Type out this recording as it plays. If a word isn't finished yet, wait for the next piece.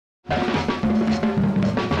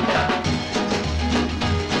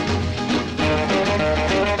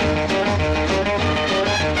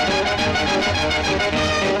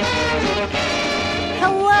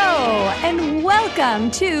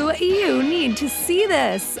Welcome to You Need to See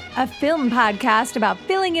This, a film podcast about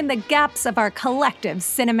filling in the gaps of our collective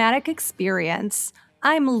cinematic experience.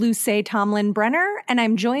 I'm Luce Tomlin Brenner, and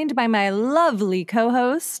I'm joined by my lovely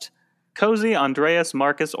co-host, Cozy Andreas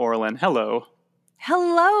Marcus Orlin. Hello.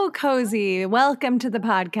 Hello, Cozy. Welcome to the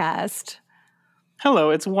podcast. Hello,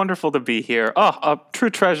 it's wonderful to be here. Oh, a true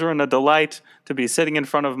treasure and a delight to be sitting in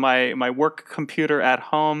front of my work computer at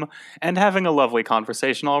home and having a lovely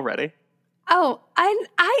conversation already. Oh,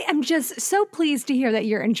 I am just so pleased to hear that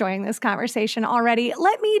you're enjoying this conversation already.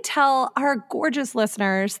 Let me tell our gorgeous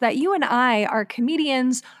listeners that you and I are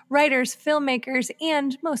comedians, writers, filmmakers,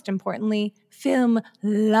 and most importantly, film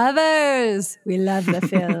lovers. We love the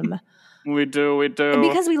film. We do. And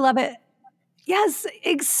because we love it, yes,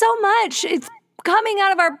 it's so much. It's coming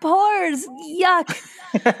out of our pores. Yuck.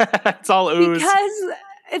 It's all ooze.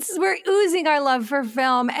 Because we're oozing our love for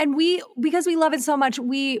film, and because we love it so much,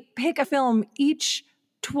 we pick a film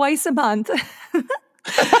twice a month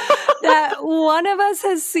that one of us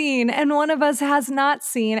has seen and one of us has not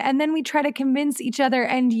seen, and then we try to convince each other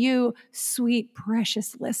and you, sweet,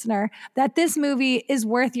 precious listener, that this movie is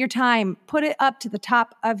worth your time. Put it up to the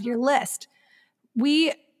top of your list.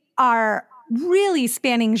 We are really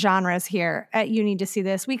spanning genres here at You Need to See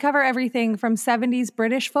This. We cover everything from 70s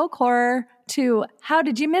British folk horror to How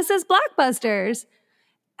Did You Miss Us blockbusters.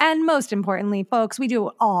 And most importantly, folks, we do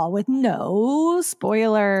it all with no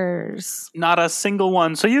spoilers. Not a single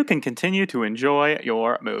one, so you can continue to enjoy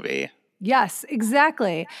your movie. Yes,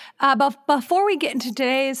 exactly. But before we get into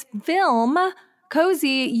today's film,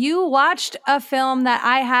 Cozy, you watched a film that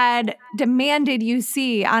I had demanded you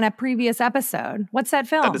see on a previous episode. What's that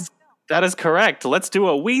film? That is correct. Let's do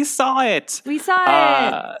a We Saw It. We Saw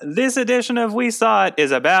It. This edition of We Saw It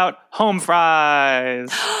is about home fries.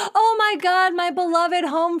 Oh my God, my beloved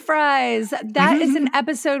home fries. That is an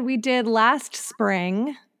episode we did last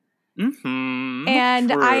spring. Mm-hmm. And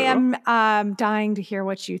True. I am dying to hear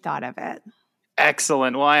what you thought of it.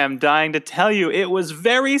 Excellent. Well, I am dying to tell you, it was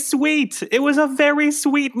very sweet. It was a very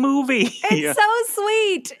sweet movie. It's so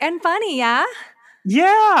sweet and funny, yeah?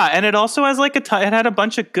 Yeah, and it also has it had a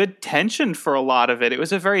bunch of good tension for a lot of it. It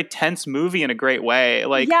was a very tense movie in a great way,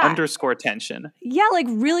 underscore tension. Yeah,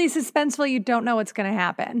 really suspenseful. You don't know what's going to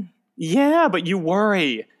happen. Yeah, but you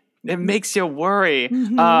worry. It makes you worry.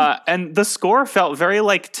 Mm-hmm. And the score felt very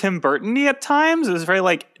Tim Burton-y at times. It was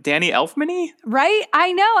very Danny Elfman-y. Right?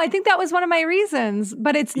 I know. I think that was one of my reasons,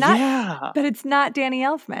 but it's not. Yeah. But it's not Danny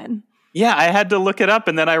Elfman. Yeah, I had to look it up,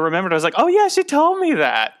 and then I remembered. I was like, oh yeah, she told me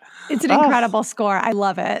that. It's an incredible score. I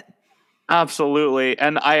love it. Absolutely.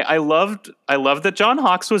 And I loved that John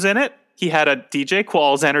Hawkes was in it. He had a DJ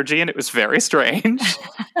Qualls energy, and it was very strange.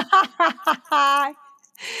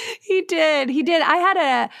 He did. I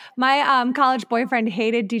had my college boyfriend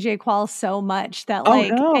hated DJ Qualls so much that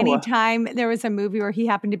anytime there was a movie where he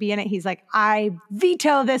happened to be in it, he's like, I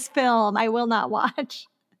veto this film. I will not watch.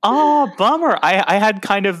 Oh, bummer. I had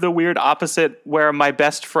kind of the weird opposite where my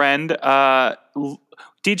best friend,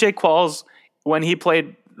 DJ Qualls, when he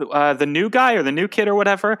played the new guy or the new kid or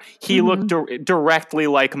whatever, he looked directly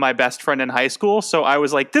like my best friend in high school. So I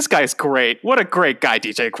was like, this guy's great. What a great guy,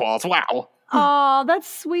 DJ Qualls. Wow. Oh,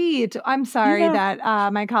 that's sweet. I'm sorry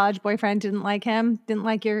that my college boyfriend didn't like him. Didn't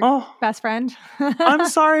like your best friend. I'm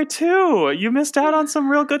sorry, too. You missed out on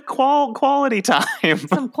some real good quality time.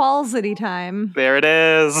 Some quality time. There it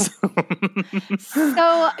is.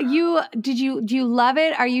 So do you love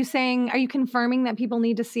it? Are you confirming that people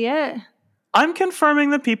need to see it? I'm confirming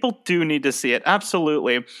that people do need to see it.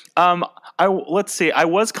 Absolutely. Let's see. I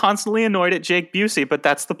was constantly annoyed at Jake Busey, but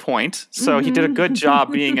that's the point. So he did a good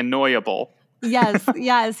job being annoyable.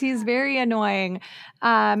 Yes, he's very annoying.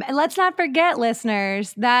 And let's not forget,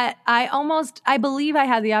 listeners, that I believe I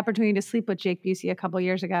had the opportunity to sleep with Jake Busey a couple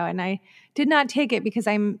years ago, and I did not take it because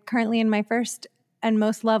I'm currently in my first and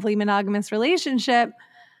most lovely monogamous relationship.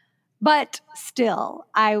 But still,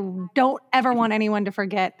 I don't ever want anyone to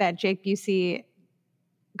forget that Jake Busey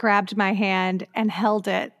grabbed my hand and held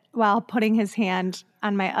it while putting his hand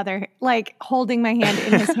on my other, holding my hand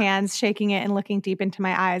in his hands, shaking it and looking deep into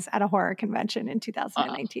my eyes at a horror convention in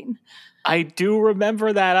 2019. I do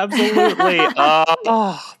remember that, absolutely.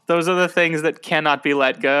 Those are the things that cannot be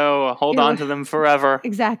let go. Hold on to them forever.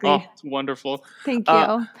 Exactly. Oh, it's wonderful. Thank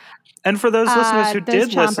you. And for those listeners who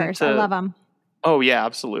did listen to... I love them. Oh, yeah,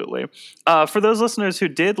 absolutely. For those listeners who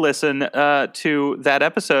did listen to that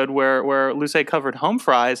episode where Luce covered home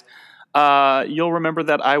fries, you'll remember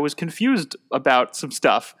that I was confused about some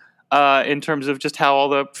stuff in terms of just how all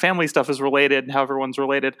the family stuff is related and how everyone's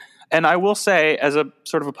related. And I will say, as a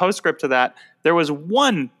sort of a postscript to that, there was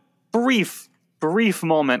one brief brief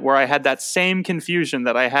moment where I had that same confusion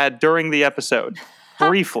that I had during the episode,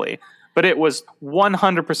 briefly. But it was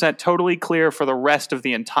 100% totally clear for the rest of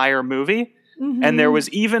the entire movie. Mm-hmm. And there was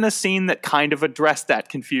even a scene that kind of addressed that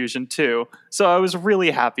confusion too. So I was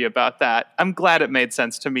really happy about that. I'm glad it made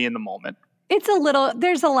sense to me in the moment.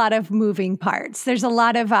 There's a lot of moving parts. There's a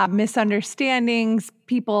lot of misunderstandings.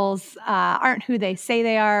 People's aren't who they say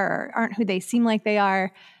they are or aren't who they seem like they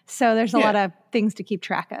are. So there's a lot of things to keep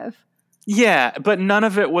track of. Yeah, but none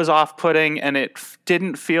of it was off-putting, and it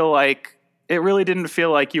really didn't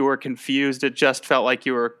feel like you were confused. It just felt like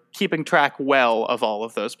you were keeping track well of all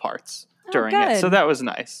of those parts during it. So that was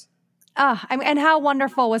nice. And how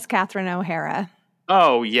wonderful was Catherine O'Hara?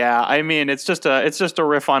 Oh yeah, I mean it's just a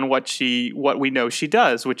riff on what we know she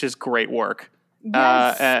does, which is great work.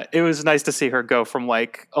 Yes. It was nice to see her go from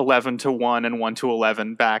like 11 to 1 and 1 to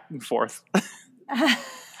 11 back and forth.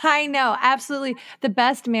 I know, absolutely. The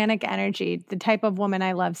best manic energy, the type of woman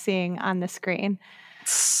I love seeing on the screen.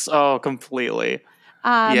 Oh, completely.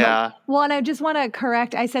 Yeah. Well, and I just want to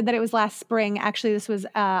correct. I said that it was last spring. Actually, this was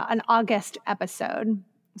an August episode.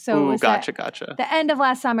 So it was gotcha. The end of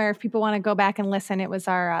last summer. If people want to go back and listen, it was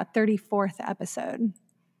our 34th episode.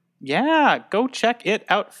 Yeah, go check it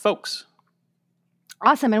out, folks.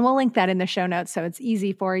 Awesome. And we'll link that in the show notes so it's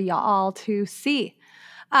easy for y'all to see.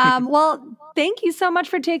 Well, thank you so much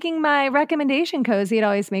for taking my recommendation, Cozy. It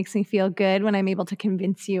always makes me feel good when I'm able to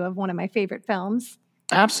convince you of one of my favorite films.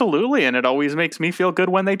 Absolutely, and it always makes me feel good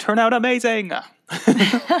when they turn out amazing.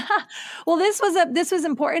 Well, this was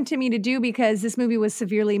important to me to do because this movie was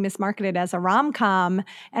severely mismarketed as a rom-com,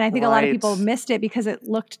 and I think a lot of people missed it because it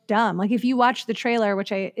looked dumb. Like if you watch the trailer,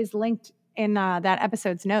 which is linked in that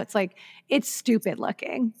episode's notes, like it's stupid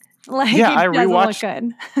looking. Like, yeah, I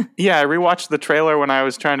rewatched the trailer when I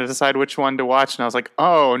was trying to decide which one to watch, and I was like,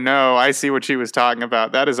 oh no, I see what she was talking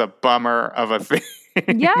about. That is a bummer of a thing.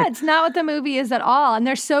 Yeah, it's not what the movie is at all. And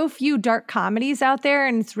there's so few dark comedies out there,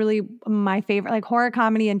 and it's really my favorite. Like horror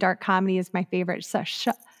comedy and dark comedy is my favorite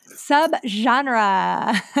sub-genre.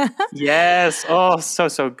 Yes. Oh,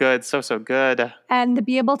 so good. So good. And to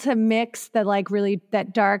be able to mix that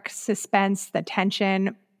dark suspense, the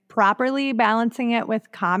tension, properly balancing it with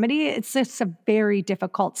comedy, it's just a very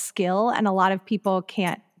difficult skill, and a lot of people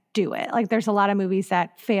can't do it. Like there's a lot of movies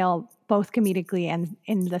that fail both comedically and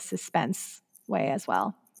in the suspense way as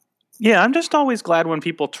well. Yeah, I'm just always glad when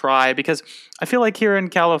people try, because I feel like here in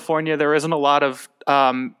California there isn't a lot of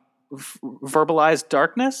verbalized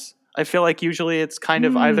darkness. I feel like usually it's kind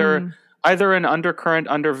of either an undercurrent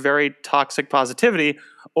under very toxic positivity,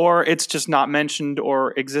 or it's just not mentioned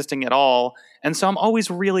or existing at all. And so I'm always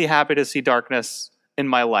really happy to see darkness in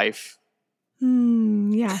my life.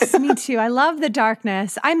 Yes, me too. I love the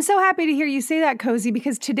darkness. I'm so happy to hear you say that, Cozy,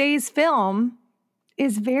 because today's film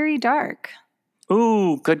is very dark.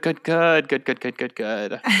 Ooh, good.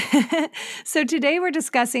 So today we're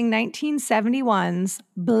discussing 1971's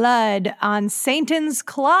Blood on Satan's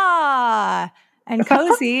Claw. And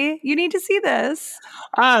Cozy, you need to see this.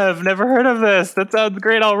 I've never heard of this. That sounds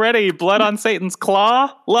great already. Blood on Satan's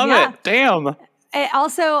Claw? Love it. Damn. It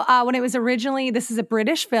also, when it was originally, this is a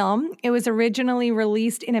British film, it was originally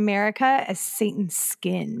released in America as Satan's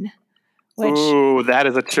Skin. Which, ooh, that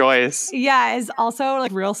is a choice. Yeah, is also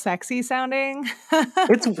like real sexy sounding.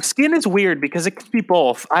 Skin is weird because it can be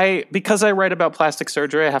both. Because I write about plastic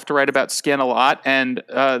surgery, I have to write about skin a lot, and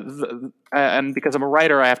because I'm a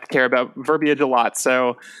writer, I have to care about verbiage a lot.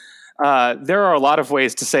 So there are a lot of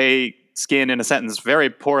ways to say skin in a sentence very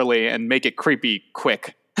poorly and make it creepy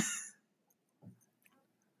quick.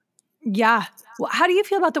 Yeah. Well, how do you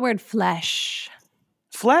feel about the word flesh?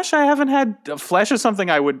 Flesh, I haven't had. Flesh is something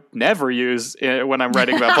I would never use when I'm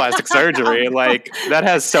writing about plastic surgery. Like, that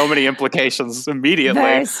has so many implications immediately.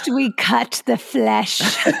 First, we cut the flesh.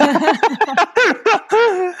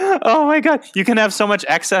 Oh my God. You can have so much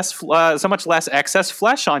less excess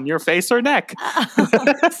flesh on your face or neck.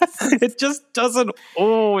 It just doesn't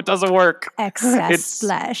work. Excess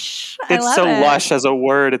flesh. It's so lush as a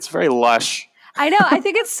word. It's very lush. I know. I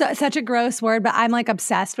think it's such a gross word, but I'm like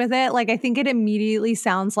obsessed with it. Like, I think it immediately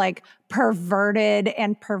sounds like perverted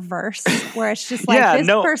and perverse, where it's just like, this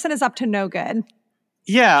person is up to no good.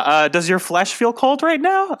 Yeah. Does your flesh feel cold right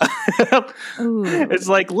now? It's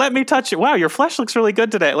like, let me touch it. Wow, your flesh looks really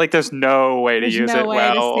good today. Like, there's no way to use it.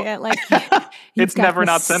 Well, to see it. Like, it's never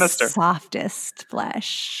not sinister. Softest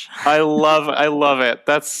flesh. I love it.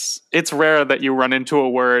 It's rare that you run into a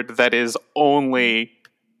word that is only.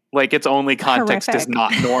 Like, its only context horrific. Is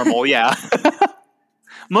not normal. Yeah.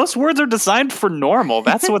 Most words are designed for normal.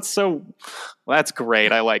 That's what's so... That's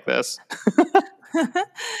great. I like this.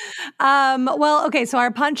 Well, okay, so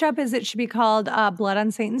our punch up is it should be called Blood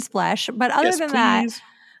on Satan's Flesh. But other Yes, than please.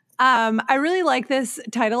 that, I really like this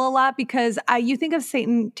title a lot because you think of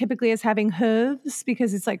Satan typically as having hooves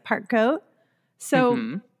because it's like part goat. So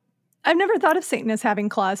Mm-hmm. I've never thought of Satan as having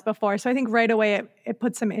claws before. So I think right away it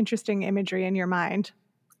puts some interesting imagery in your mind.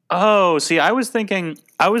 Oh, see, I was thinking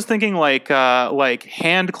like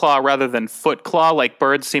hand claw rather than foot claw. Like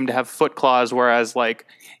birds seem to have foot claws, whereas like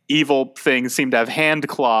evil things seem to have hand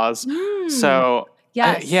claws. So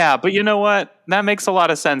Yes. yeah, but you know what? That makes a lot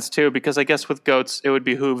of sense too, because I guess with goats it would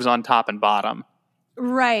be hooves on top and bottom.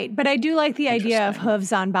 Right. But I do like the idea of Interesting.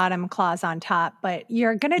 hooves on bottom, claws on top. But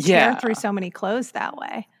you're going to tear Yeah. through so many clothes that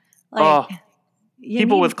way. Oh, Like, you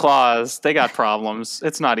people need with claws, they got problems.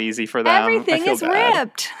 It's not easy for them. I everything feel is bad.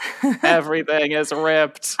 ripped. Everything is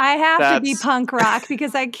ripped. I have to be That's punk rock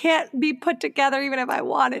because I can't be put together even if I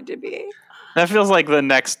wanted to be. that feels like the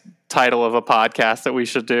next title of a podcast that we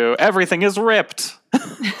should do. Everything is ripped.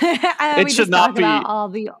 And It we should just not talk be. about all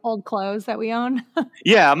the old clothes that we own.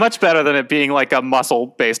 Yeah, much better than it being like a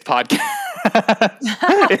muscle-based podcast.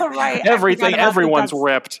 Right. Everything, everyone's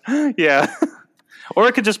ripped. Yeah. Or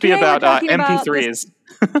it could just be Today we're about talking about MP3s.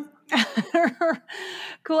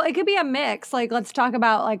 Cool. It could be a mix. Like, let's talk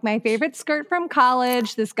about like my favorite skirt from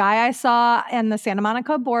college, this guy I saw in the Santa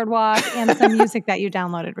Monica boardwalk, and some music that you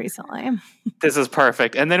downloaded recently. This is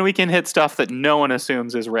perfect. And then we can hit stuff that no one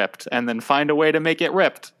assumes is ripped and then find a way to make it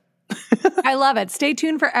ripped. I love it. Stay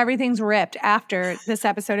tuned for Everything's Ripped after this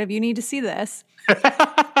episode of You Need to See This.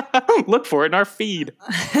 Look for it in our feed.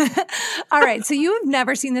 All right. So you have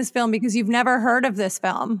never seen this film because you've never heard of this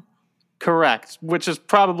film. Correct, which is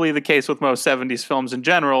probably the case with most 70s films in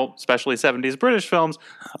general, especially 70s British films,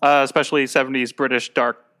 especially 70s British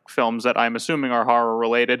dark films that I'm assuming are horror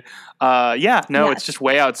related. Yes. It's just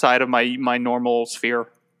way outside of my normal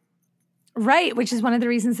sphere. Right, which is one of the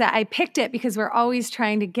reasons that I picked it because we're always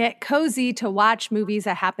trying to get cozy to watch movies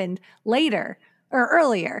that happened later or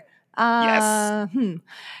earlier. Yes.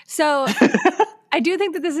 So I do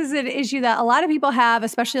think that this is an issue that a lot of people have,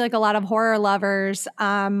 especially like a lot of horror lovers.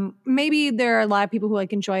 Maybe there are a lot of people who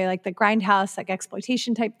like enjoy like the grindhouse, like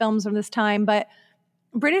exploitation type films from this time, but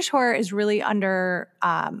British horror is really under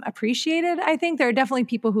appreciated. I think there are definitely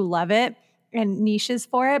people who love it and niches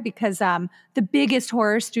for it because the biggest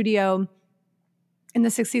horror studio in the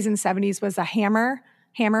 60s and 70s was Hammer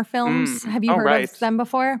Films. Have you heard of them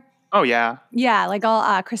before? Oh, yeah. Yeah, like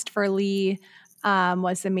all Christopher Lee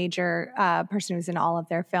was the major person who was in all of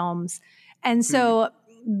their films. And so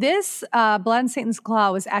this Blood on Satan's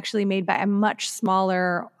Claw was actually made by a much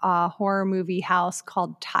smaller horror movie house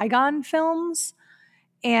called Tygon Films.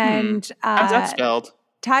 And how's that spelled?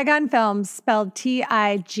 Tygon Films, spelled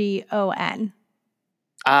Tigon.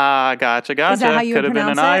 Gotcha. Is that how you Could would have been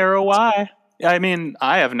an pronounce I it? or a Y. I mean,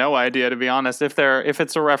 I have no idea, to be honest. If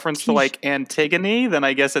it's a reference to like Antigone, then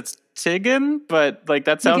I guess it's Tigan, but like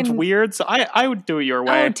that sounds Tigan. weird. So I would do it your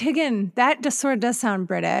way. Oh, Tigan. That just sort of does sound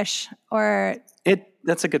British. Or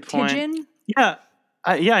that's a good point. Tijan? Yeah.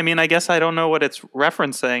 I mean, I guess I don't know what it's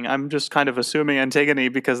referencing. I'm just kind of assuming Antigone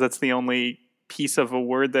because that's the only piece of a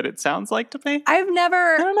word that it sounds like to me. I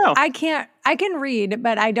don't know. I can read,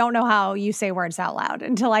 but I don't know how you say words out loud.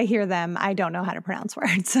 Until I hear them, I don't know how to pronounce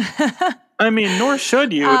words. I mean, nor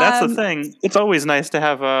should you. That's the thing. It's always nice to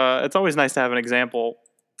have an example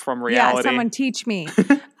from reality. Yeah, someone teach me.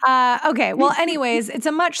 Okay. Well, anyways, it's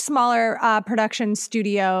a much smaller production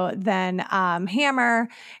studio than Hammer,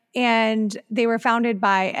 and they were founded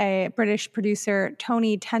by a British producer,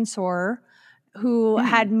 Tony Tensor, who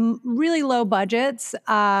had really low budgets,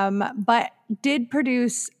 but did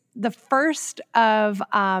produce the first of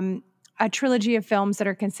a trilogy of films that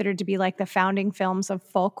are considered to be like the founding films of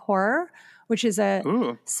folk horror, which is a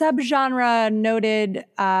subgenre noted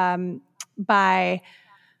by,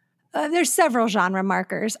 there's several genre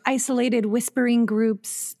markers: isolated whispering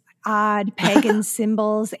groups, odd pagan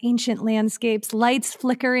symbols, ancient landscapes, lights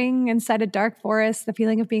flickering inside a dark forest, the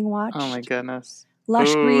feeling of being watched. Oh my goodness.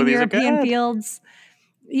 Lush green European fields.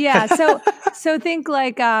 Yeah, so think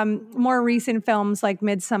like more recent films like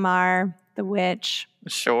Midsommar, The Witch.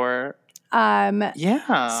 Sure.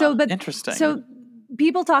 Yeah. Interesting. So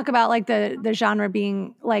people talk about like the genre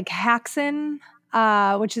being like Haxan,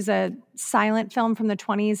 which is a silent film from the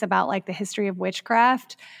 1920s about like the history of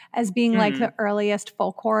witchcraft, as being like the earliest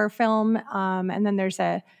folk horror film. And then there's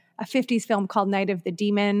a 50s film called Night of the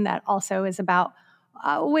Demon that also is about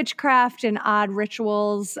witchcraft and odd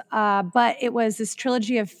rituals. But it was this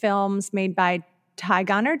trilogy of films made by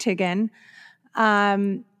Tigan,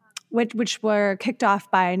 which were kicked off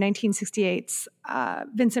by 1968's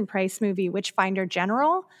Vincent Price movie, Witchfinder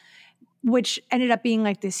General. which ended up being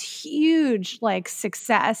like this huge like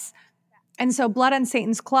success. And so Blood on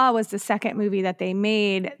Satan's Claw was the second movie that they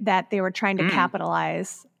made that they were trying to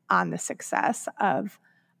capitalize on the success of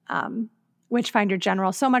Witchfinder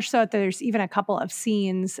General. So much so that there's even a couple of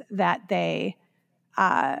scenes that they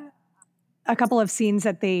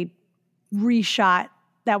reshot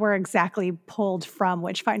that were exactly pulled from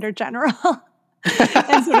Witchfinder General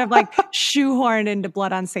and sort of like shoehorned into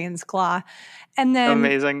Blood on Satan's Claw. And then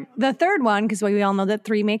Amazing. The third one, because we all know that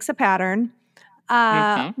 3 makes a pattern,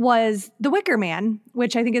 was The Wicker Man,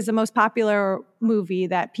 which I think is the most popular movie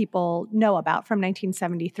that people know about from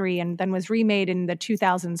 1973, and then was remade in the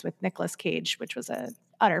 2000s with Nicolas Cage, which was an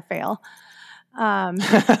utter fail.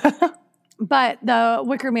 But The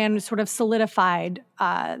Wicker Man sort of solidified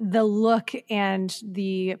the look and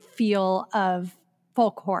the feel of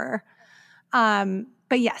folk horror.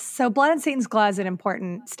 But yes, so Blood on Satan's Claw is an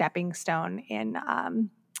important stepping stone in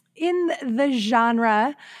the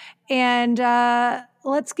genre. And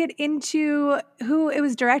let's get into who it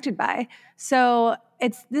was directed by. So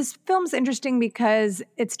this film's interesting because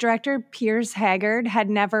its director, Piers Haggard, had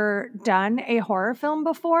never done a horror film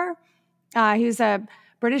before. He was a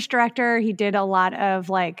British director. He did a lot of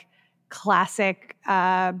like classic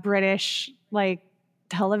British like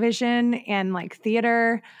television and like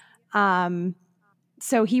theater.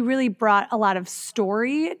 So he really brought a lot of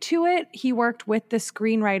story to it. He worked with the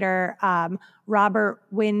screenwriter Robert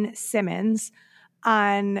Wynne Simmons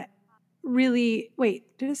on really. Wait,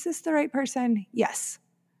 is this the right person? Yes.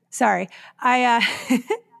 Sorry, I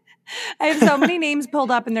have so many names pulled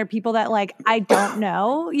up, and they're people that like I don't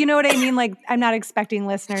know. You know what I mean? Like I'm not expecting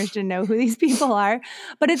listeners to know who these people are,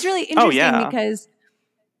 but it's really interesting because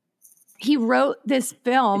he wrote this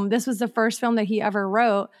film. This was the first film that he ever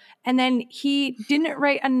wrote. And then he didn't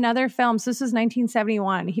write another film. So this was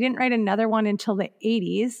 1971. He didn't write another one until the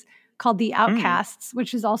 80s called The Outcasts,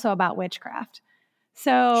 which is also about witchcraft.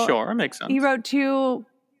 So sure, makes sense. He wrote two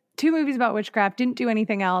movies about witchcraft, didn't do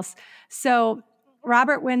anything else. So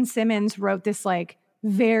Robert Wynne Simmons wrote this like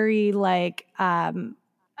very like an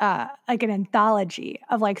anthology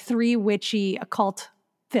of like 3 witchy occult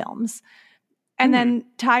films. And then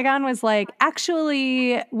Tygon was like,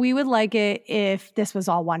 actually, we would like it if this was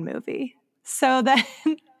all one movie. So then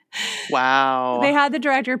wow, they had the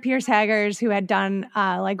director, Piers Haggard, who had done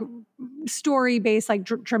like story-based like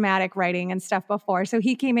dramatic writing and stuff before. So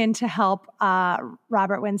he came in to help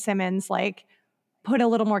Robert Wynne Simmons like put a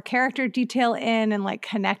little more character detail in and like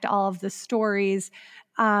connect all of the stories.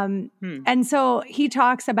 And so he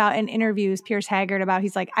talks about in interviews, Piers Haggard, about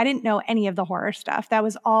he's like, I didn't know any of the horror stuff. That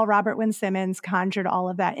was all Robert Wynne Simmons conjured all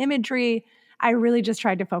of that imagery. I really just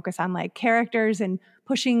tried to focus on like characters and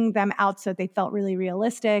pushing them out so that they felt really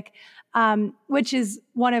realistic, which is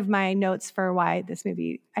one of my notes for why this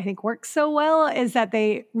movie I think works so well, is that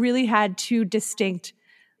they really had 2 distinct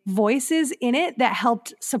voices in it that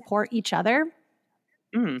helped support each other.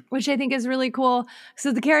 Which I think is really cool.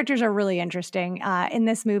 So the characters are really interesting in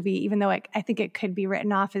this movie, even though I think it could be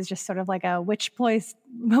written off as just sort of like a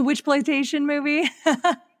witchploitation movie.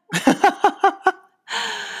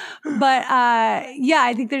 But yeah,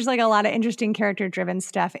 I think there's like a lot of interesting character-driven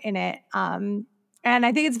stuff in it. And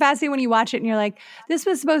I think it's fascinating when you watch it and you're like, this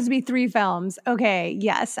was supposed to be 3 films. Okay,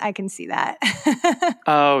 yes, I can see that.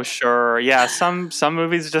 Oh, sure. Yeah, some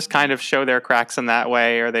movies just kind of show their cracks in that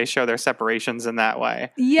way, or they show their separations in that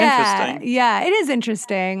way. Yeah, interesting. Yeah, it is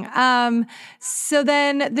interesting. So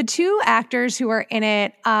then the 2 actors who are in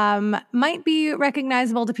it might be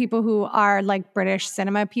recognizable to people who are like British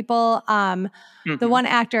cinema people. The one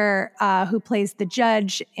actor who plays the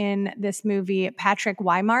judge in this movie, Patrick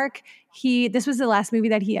Wymark, this was the last movie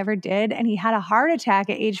that he ever did, and he had a heart attack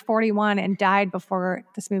at age 41 and died before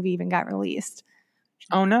this movie even got released.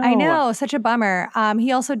 Oh, no. I know, such a bummer.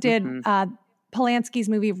 He also did Polanski's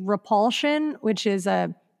movie Repulsion, which is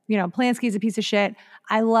Polanski's a piece of shit.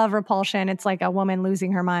 I love Repulsion. It's like a woman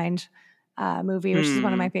losing her mind movie, which is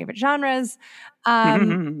one of my favorite genres.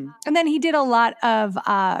 And then he did a lot of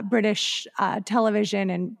British television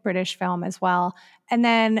and British film as well. And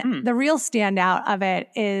then the real standout of it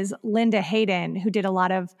is Linda Hayden, who did a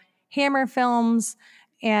lot of Hammer films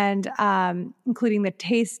and including the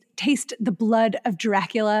Taste the Blood of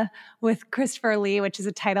Dracula with Christopher Lee, which is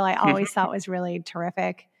a title I always thought was really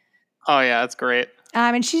terrific. Oh, yeah, that's great.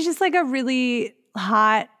 And she's just like a really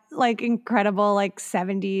hot, like incredible, like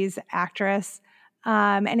 70s actress.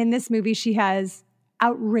 And in this movie, she has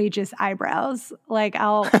outrageous eyebrows. Like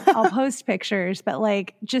I'll post pictures, but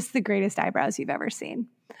like just the greatest eyebrows you've ever seen.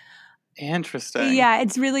 Interesting. Yeah,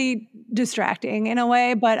 it's really distracting in a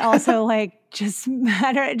way, but also like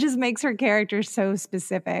it just makes her character so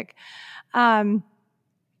specific.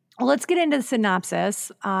 Let's get into the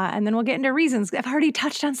synopsis, and then we'll get into reasons. I've already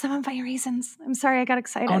touched on some of my reasons. I'm sorry, I got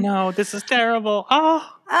excited. Oh no, this is terrible. Oh.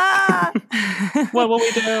 What will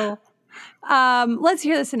we do? Let's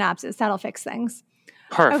hear the synopsis. That'll fix things.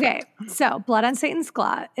 Perfect. Okay, so Blood on Satan's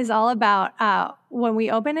Claw is all about when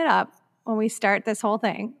we open it up, when we start this whole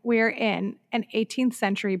thing, we're in an 18th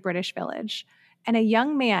century British village, and a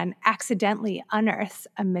young man accidentally unearths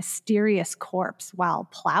a mysterious corpse while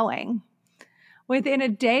plowing. Within a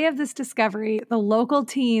day of this discovery, the local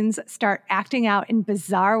teens start acting out in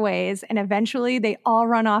bizarre ways, and eventually they all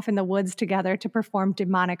run off in the woods together to perform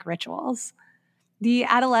demonic rituals. The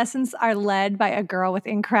adolescents are led by a girl with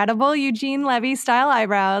incredible Eugene Levy-style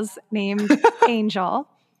eyebrows named Angel.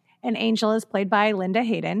 And Angel is played by Linda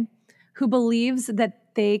Hayden, who believes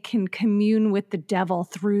that they can commune with the devil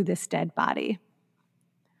through this dead body.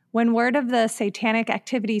 When word of the satanic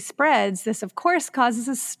activity spreads, this of course causes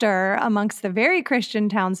a stir amongst the very Christian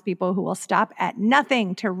townspeople who will stop at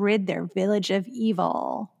nothing to rid their village of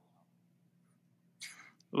evil.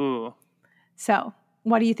 Ooh. So,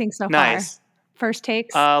 what do you think so Nice. far? First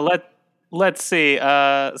takes? Let's see.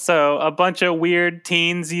 So a bunch of weird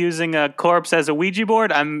teens using a corpse as a Ouija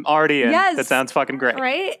board. I'm already in. Yes. That sounds fucking great.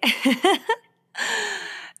 Right?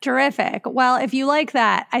 Terrific. Well, if you like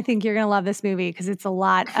that, I think you're going to love this movie because it's a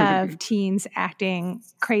lot of teens acting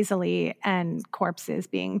crazily and corpses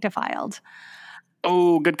being defiled.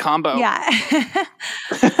 Oh, good combo. Yeah.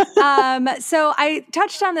 So I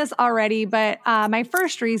touched on this already, but my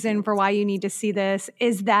first reason for why you need to see this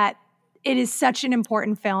is that it is such an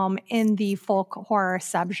important film in the folk horror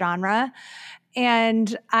subgenre.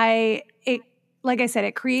 And like I said,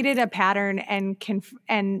 it created a pattern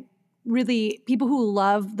and really people who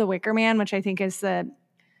love The Wicker Man, which I think is the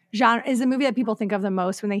movie that people think of the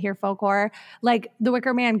most when they hear folk horror. Like The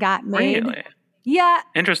Wicker Man got made. Really? Yeah.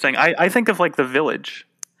 Interesting. I think of like The Village.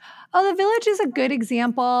 Oh, The Village is a good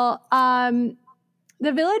example. The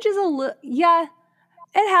Village is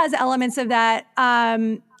it has elements of that.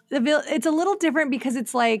 It's a little different because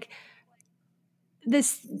it's like the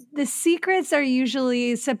secrets are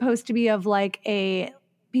usually supposed to be of like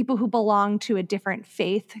people who belong to a different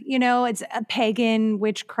faith. You know, it's a pagan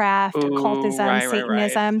witchcraft, occultism, right,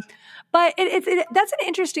 Satanism. right. But that's an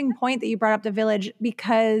interesting point that you brought up The Village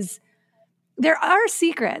because there are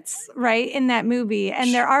secrets, right, in that movie,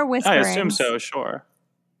 and there are whisperings. I assume so, sure.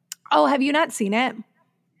 Oh, have you not seen it?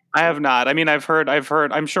 I have not. I mean, I'm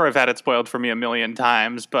sure I've had it spoiled for me a million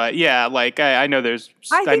times, but yeah, like I know there's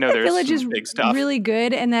The Village is big stuff. really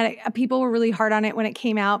good, and that people were really hard on it when it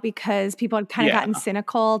came out because people had kind of gotten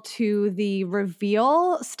cynical to the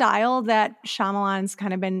reveal style that Shyamalan's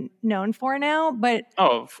kind of been known for now. But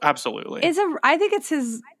absolutely, I think it's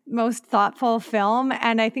his most thoughtful film,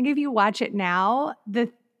 and I think if you watch it now,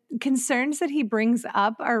 the concerns that he brings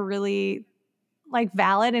up are really like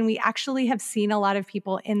valid, and we actually have seen a lot of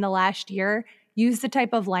people in the last year use the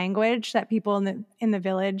type of language that people in the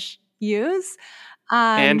Village use.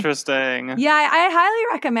 Interesting. Yeah, I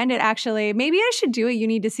highly recommend it, actually. Maybe I should do it. You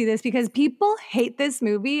need to see this because people hate this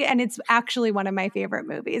movie, and it's actually one of my favorite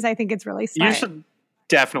movies. I think it's really smart. You should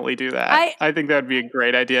definitely do that. I think that would be a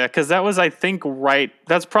great idea because that was, I think,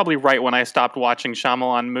 that's probably right when I stopped watching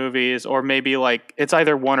Shyamalan movies, or maybe like it's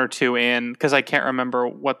either one or two in because I can't remember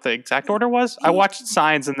what the exact order was. I watched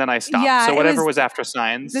Signs and then I stopped. Yeah, so whatever was after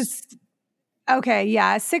Signs.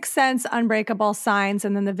 Sixth Sense, Unbreakable, Signs,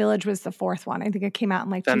 and then The Village was the fourth one. I think it came out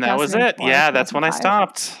in like 2004. And that was it. Yeah, that's when I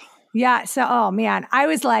stopped. Yeah. So, oh man, I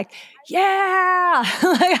was like, yeah,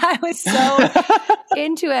 like I was so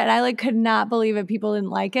into it. And I like could not believe it. People didn't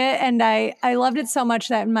like it. And I loved it so much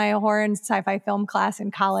that in my horror and sci-fi film class in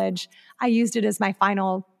college, I used it as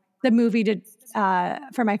the movie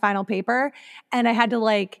for my final paper. And I had to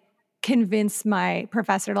like convince my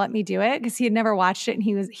professor to let me do it because he had never watched it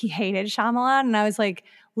and he hated Shyamalan. And I was like,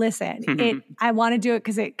 listen, I want to do it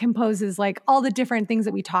because it composes like all the different things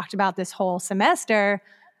that we talked about this whole semester.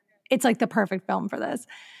 It's like the perfect film for this.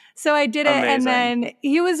 So I did it. Amazing. And then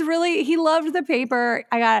he loved the paper.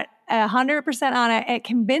 I got 100% on it. It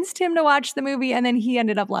convinced him to watch the movie. And then he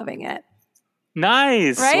ended up loving it.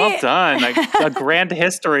 Nice. Right? Well done. A grand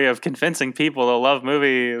history of convincing people to love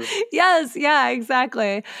movies. Yes. Yeah,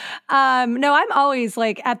 exactly. No, I'm always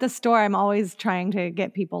like at the store, I'm always trying to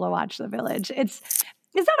get people to watch The Village. It's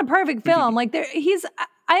not a perfect film. Like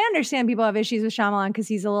I understand people have issues with Shyamalan because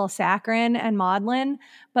he's a little saccharine and maudlin,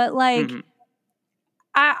 but like,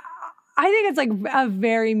 I think it's like a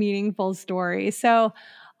very meaningful story. So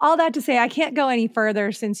all that to say, I can't go any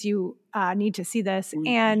further since you need to see this.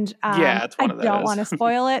 And it's one I of those. don't want to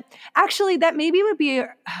spoil it. Actually, that maybe would be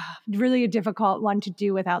really a difficult one to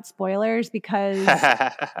do without spoilers because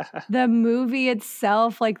the movie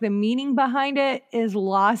itself, like the meaning behind it, is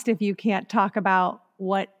lost if you can't talk about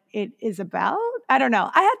what it is about. I don't know.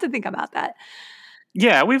 I have to think about that.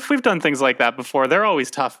 Yeah, we've done things like that before. They're always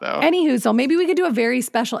tough, though. Anywho, so maybe we could do a very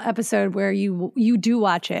special episode where you do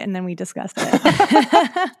watch it and then we discuss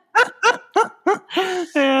it.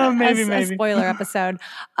 Yeah, maybe. A spoiler episode.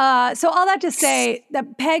 So all that to say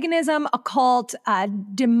that paganism, occult,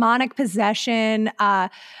 demonic possession,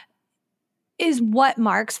 is what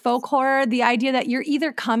marks folk horror. The idea that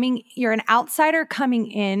you're an outsider coming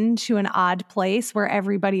into an odd place where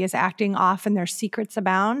everybody is acting off and their secrets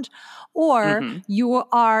abound, or you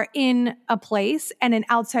are in a place and an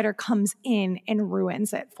outsider comes in and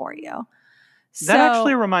ruins it for you. That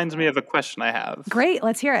actually reminds me of a question I have. Great,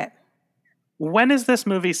 let's hear it. When is this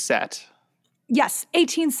movie set? Yes,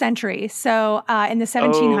 18th century. So in the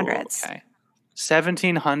 1700s. Oh, okay.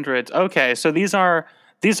 1700s. Okay, so these are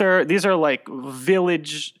like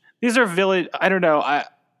village. These are village. I don't know.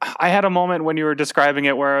 I had a moment when you were describing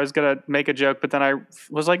it where I was gonna make a joke, but then I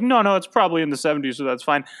was like, no, it's probably in the 70s, so that's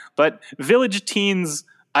fine. But village teens.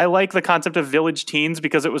 I like the concept of village teens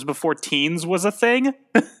because it was before teens was a thing.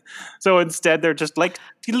 So instead, they're just like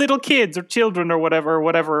little kids or children or whatever,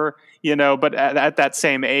 but at that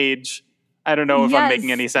same age. I don't know if I'm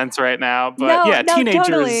making any sense right now, but teenagers.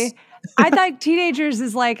 Totally. I thought teenagers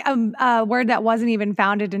is like a word that wasn't even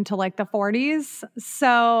founded until like the 40s.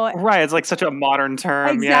 So right, it's like such a modern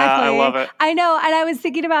term. Exactly. Yeah, I love it. I know, and I was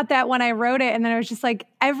thinking about that when I wrote it, and then I was just like,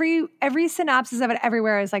 every synopsis of it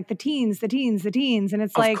everywhere is like the teens, and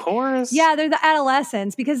it's like, of course, yeah, they're the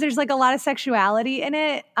adolescents because there's like a lot of sexuality in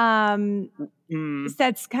it.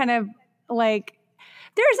 That's kind of like.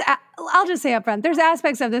 I'll just say up front, there's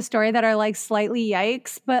aspects of this story that are like slightly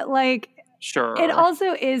yikes, but like, sure. It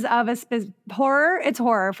also is of a horror. It's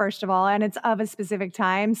horror, first of all, and it's of a specific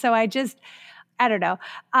time. So I don't know.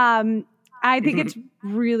 I think it's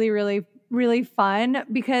really, really, really fun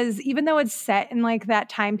because even though it's set in like that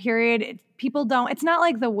time period, it's not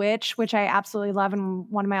like The Witch, which I absolutely love and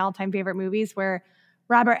one of my all-time favorite movies where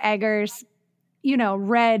Robert Eggers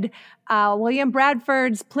read William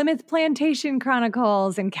Bradford's Plymouth Plantation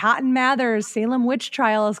Chronicles and Cotton Mather's Salem Witch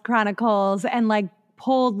Trials Chronicles and like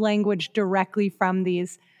pulled language directly from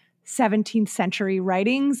these 17th century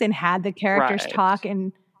writings and had the characters talk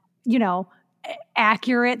in,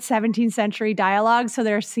 accurate 17th century dialogue. So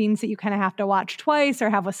there are scenes that you kind of have to watch twice or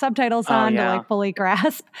have with subtitles on to like fully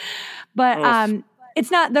grasp. But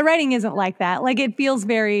the writing isn't like that. Like it feels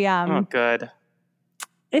very good.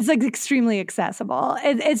 It's like extremely accessible.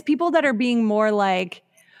 It's people that are being more like,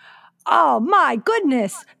 oh my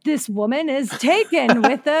goodness, this woman is taken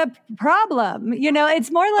with a problem. It's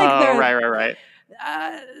more like right.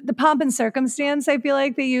 The pomp and circumstance. I feel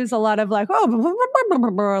like they use a lot of like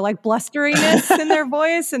like blusteriness in their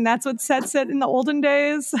voice, and that's what sets it in the olden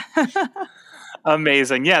days.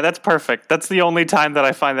 Amazing. Yeah, that's perfect. That's the only time that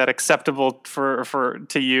I find that acceptable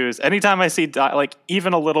to use. Anytime I see like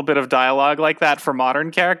even a little bit of dialogue like that for modern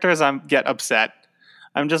characters, I get upset.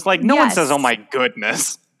 I'm just like, no one says, "Oh my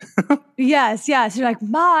goodness." Yes. You're like,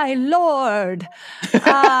 my lord.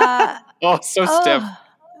 So stiff.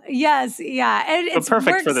 Yes. Yeah. And it's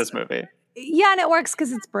perfect for this movie. Yeah, and it works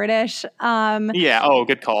because it's British. Yeah. Oh,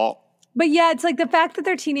 good call. But yeah, it's like the fact that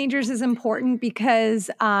they're teenagers is important because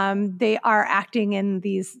they are acting in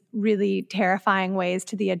these really terrifying ways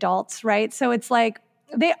to the adults, right? So it's like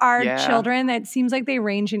they are children. It seems like they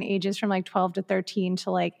range in ages from like 12 to 13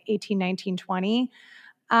 to like 18, 19, 20.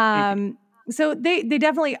 So they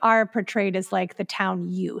definitely are portrayed as like the town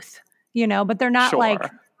youth, but they're not like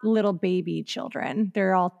little baby children.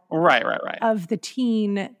 They're all right of the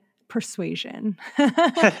teen persuasion.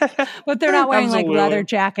 But they're not wearing like leather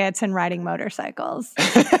jackets and riding motorcycles.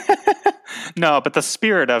 No, but the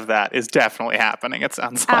spirit of that is definitely happening, it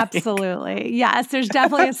sounds like. Absolutely. Yes, there's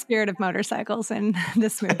definitely a spirit of motorcycles in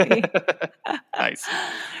this movie. Nice.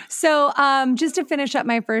 So just to finish up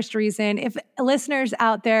my first reason, if listeners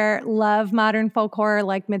out there love modern folk horror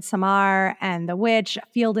like Midsommar and The Witch,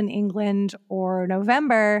 Field in England, or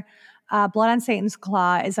November, Blood on Satan's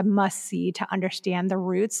Claw is a must-see to understand the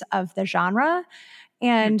roots of the genre.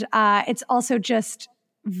 And it's also just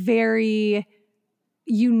very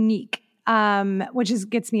unique, which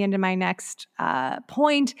gets me into my next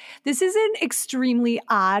point. This is an extremely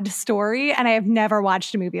odd story, and I have never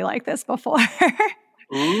watched a movie like this before.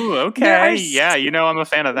 Ooh, okay. Yeah, I'm a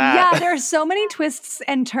fan of that. Yeah, there are so many twists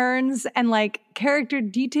and turns and like character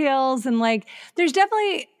details and like there's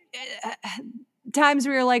definitely times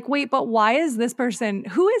where you're like, wait, but why is this person?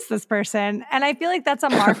 Who is this person? And I feel like that's a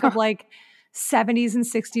mark of like 70s and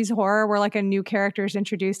 60s horror where like a new character is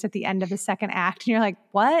introduced at the end of the second act. And you're like,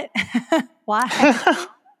 what? Why?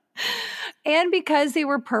 And because they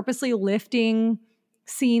were purposely lifting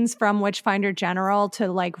scenes from Witchfinder General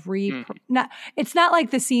to like it's not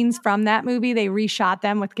like the scenes from that movie, they reshot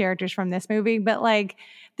them with characters from this movie, but like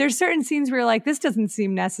there's certain scenes where you're like, this doesn't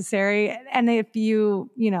seem necessary. And if you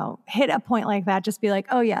hit a point like that, just be like,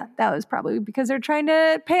 oh yeah, that was probably because they're trying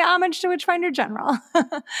to pay homage to Witchfinder General.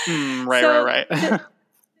 Right.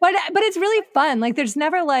 But it's really fun. Like there's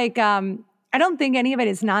never like, I don't think any of it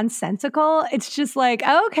is nonsensical. It's just like,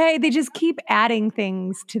 okay, they just keep adding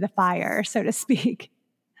things to the fire, so to speak.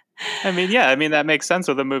 I mean, that makes sense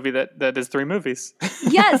with a movie that is 3 movies.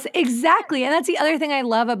 Yes, exactly. And that's the other thing I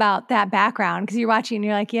love about that background, because you're watching and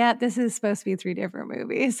you're like, yeah, this is supposed to be 3 different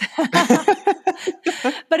movies.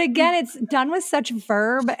 But again, it's done with such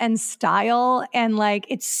verb and style, and like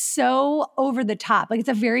it's so over the top. Like it's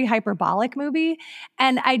a very hyperbolic movie.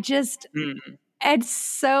 And it's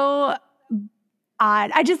so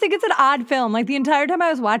odd. I just think it's an odd film. Like the entire time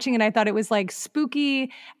I was watching it, I thought it was like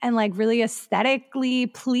spooky and like really aesthetically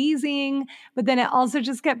pleasing. But then it also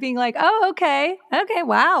just kept being like, oh, okay,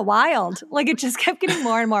 wow, wild. Like it just kept getting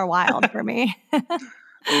more and more wild for me.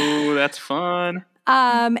 Ooh, that's fun.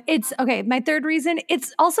 It's okay. My third reason,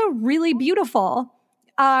 it's also really beautiful.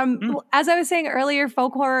 As I was saying earlier,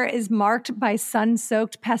 folk horror is marked by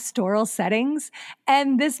sun-soaked pastoral settings.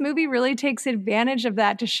 And this movie really takes advantage of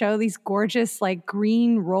that to show these gorgeous, like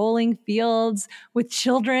green rolling fields with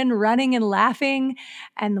children running and laughing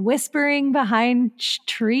and whispering behind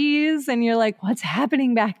trees. And you're like, what's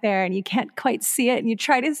happening back there? And you can't quite see it. And you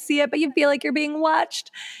try to see it, but you feel like you're being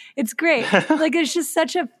watched. It's great. Like it's just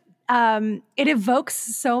such a, it evokes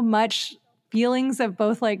so much feelings of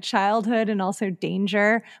both like childhood and also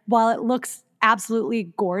danger, while it looks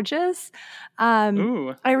absolutely gorgeous. I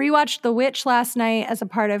rewatched The Witch last night as a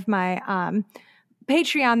part of my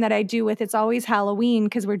Patreon that I do with It's Always Halloween,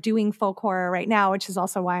 because we're doing folk horror right now, which is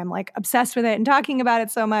also why I'm like obsessed with it and talking about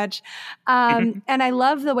it so much. And I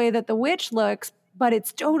love the way that The Witch looks, but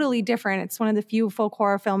it's totally different. It's one of the few folk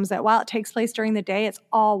horror films that while it takes place during the day, it's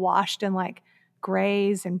all washed in like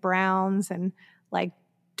grays and browns and like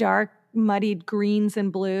dark muddied greens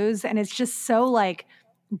and blues, and it's just so like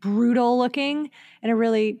brutal looking, and it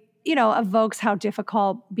really evokes how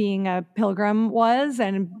difficult being a pilgrim was,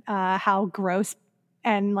 and how gross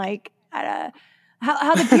and like how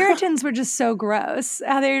the Puritans were just so gross,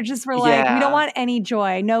 how they just were like, we don't want any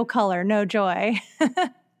joy, no color, no joy.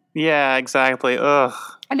 Yeah, exactly. Ugh.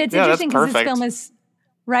 And it's interesting because this film is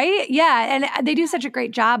right, and they do such a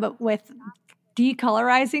great job with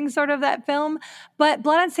decolorizing sort of that film. But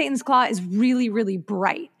Blood on Satan's Claw is really, really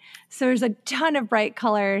bright. So there's a ton of bright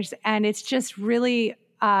colors, and it's just really,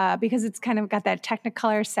 because it's kind of got that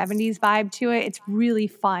Technicolor 70s vibe to it, it's really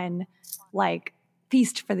fun, like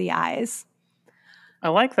feast for the eyes. I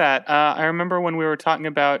like that. I remember when we were talking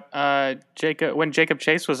about when Jacob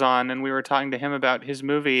Chase was on, and we were talking to him about his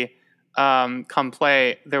movie, Come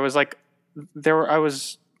Play,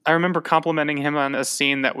 I remember complimenting him on a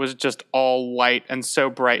scene that was just all white and so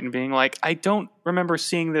bright, and being like, I don't remember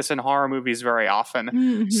seeing this in horror movies very often.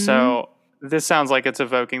 Mm-hmm. So this sounds like it's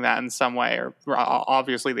evoking that in some way, or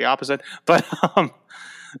obviously the opposite, but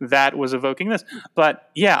that was evoking this. But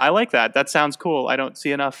yeah, I like that. That sounds cool. I don't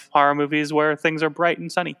see enough horror movies where things are bright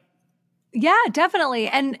and sunny. Yeah, definitely.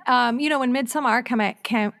 And, when Midsommar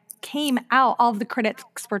came out, all of the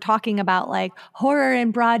critics were talking about like horror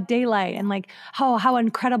in broad daylight, and like how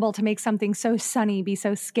incredible to make something so sunny be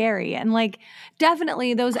so scary. And like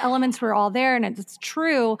definitely those elements were all there, and it's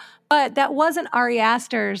true, but that wasn't Ari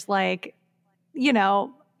Aster's like,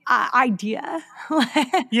 idea.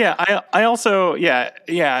 I also,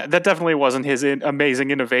 that definitely wasn't his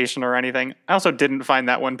amazing innovation or anything. I also didn't find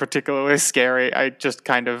that one particularly scary. I just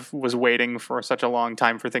kind of was waiting for such a long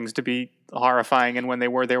time for things to be horrifying, and when they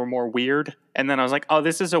were more weird. And then I was like, oh,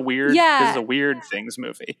 this is a weird things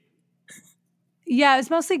movie. Yeah, it was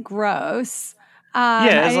mostly gross.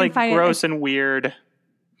 It was like gross and weird.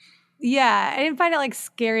 Yeah, I didn't find it like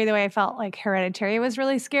scary the way I felt like Hereditary was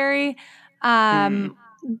really scary.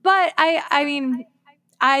 But I mean,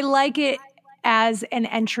 I like it as an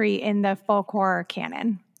entry in the folk horror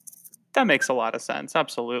canon. That makes a lot of sense.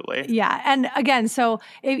 Absolutely. Yeah. And again, so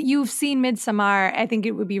if you've seen Midsommar, I think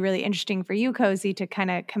it would be really interesting for you, Cozy, to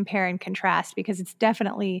kind of compare and contrast, because it's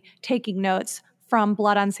definitely taking notes from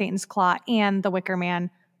Blood on Satan's Claw and The Wicker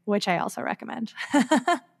Man, which I also recommend.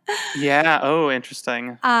 Yeah. Oh,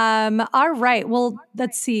 interesting. All right. Well,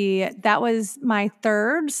 let's see. That was my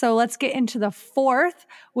third. So let's get into the fourth,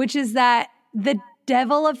 which is that the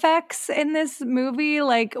devil effects in this movie,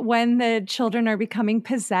 like when the children are becoming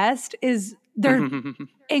possessed, they're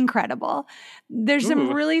incredible. There's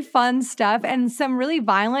some Ooh. really fun stuff and some really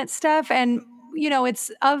violent stuff. And,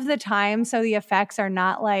 it's of the time. So the effects are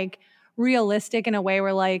not like realistic in a way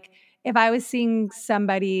where, like, if I was seeing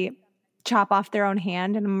somebody chop off their own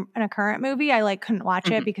hand in a current movie, I like couldn't watch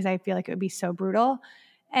it because I feel like it would be so brutal.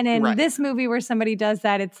 And in Right. this movie where somebody does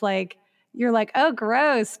that, it's like, you're like, oh,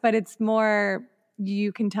 gross, but it's more,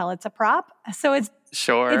 you can tell it's a prop. So it's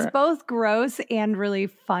Sure. both gross and really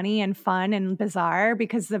funny and fun and bizarre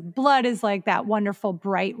because the blood is like that wonderful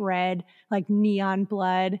bright red, like neon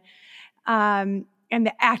blood. And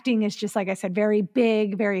the acting is just, like I said, very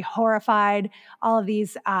big, very horrified. All of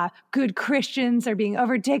these good Christians are being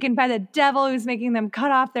overtaken by the devil who's making them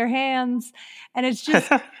cut off their hands. And it's just,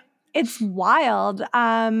 it's wild.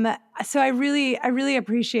 So I really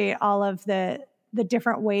appreciate all of the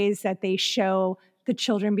different ways that they show the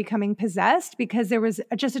children becoming possessed, because there was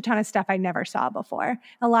just a ton of stuff I never saw before.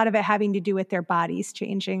 A lot of it having to do with their bodies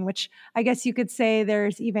changing, which I guess you could say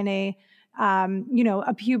there's even a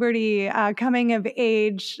puberty coming of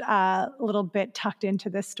age little bit tucked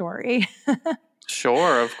into this story.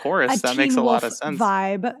 Sure, of course. A That makes Teen a lot Wolf of sense.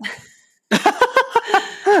 vibe.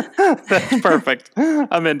 That's perfect.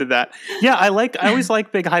 I'm into that. Yeah, I always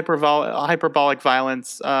like big hyperbolic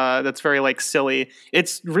violence. That's very like silly.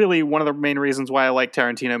 It's really one of the main reasons why I like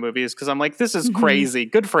Tarantino movies, because I'm like, this is crazy.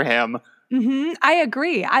 Good for him. I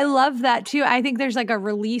agree. I love that too. I think there's like a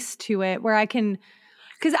release to it where I can,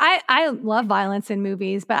 because I love violence in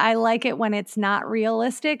movies, but I like it when it's not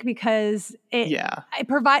realistic because it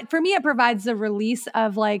provides the release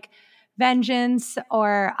of like vengeance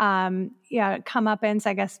or comeuppance,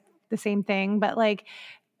 I guess the same thing, but like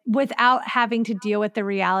without having to deal with the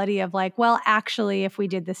reality of like, well, actually, if we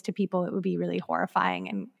did this to people, it would be really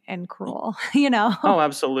horrifying and cruel, Oh,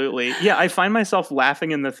 absolutely. Yeah, I find myself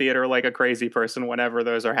laughing in the theater like a crazy person whenever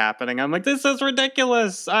those are happening. I'm like, this is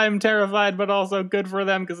ridiculous. I'm terrified, but also good for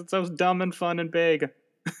them because it's so dumb and fun and big.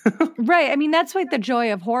 Right. I mean, that's like the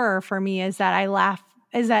joy of horror for me is that I laugh,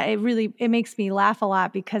 is that it makes me laugh a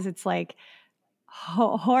lot because it's like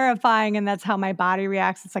horrifying and that's how my body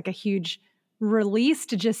reacts. It's like a huge release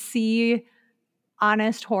to just see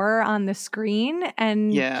honest horror on the screen,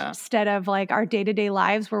 and Yeah. instead of like our day-to-day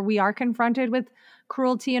lives where we are confronted with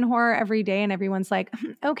cruelty and horror every day and everyone's like,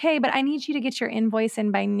 okay, but I need you to get your invoice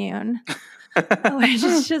in by noon. Which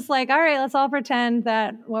is just like, all right, let's all pretend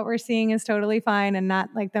that what we're seeing is totally fine and not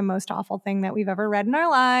like the most awful thing that we've ever read in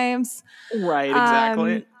our lives. Right,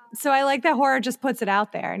 exactly. So I like that horror just puts it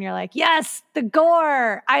out there and you're like, yes, the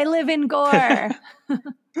gore. I live in gore.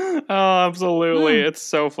 Oh, absolutely. It's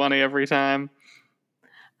so funny every time.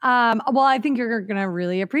 Well, I think you're going to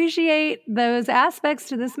really appreciate those aspects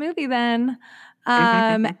to this movie then.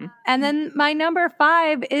 And then my number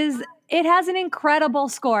 5 is it has an incredible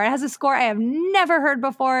score. It has a score I have never heard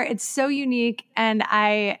before. It's so unique, and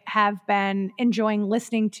I have been enjoying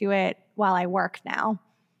listening to it while I work now.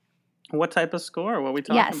 What type of score? What are we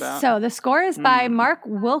talking about? So the score is by Mark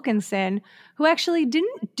Wilkinson, who actually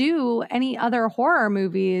didn't do any other horror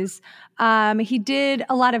movies. He did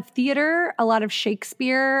a lot of theater, a lot of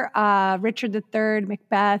Shakespeare, Richard III,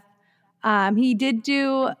 Macbeth. He did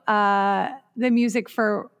do the music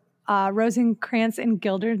for Rosencrantz and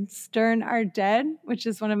Guildenstern Are Dead, which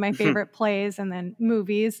is one of my favorite plays and then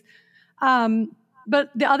movies. But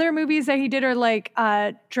the other movies that he did are like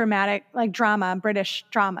dramatic, like drama, British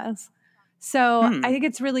dramas. So I think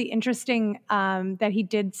it's really interesting that he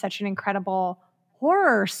did such an incredible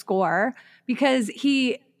horror score because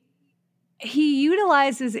he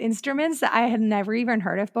utilizes instruments that I had never even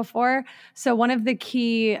heard of before. So one of the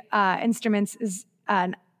key instruments is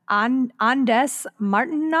an Andes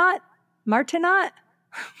Martinot.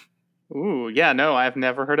 Ooh, yeah, no, I've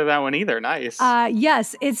never heard of that one either. Nice.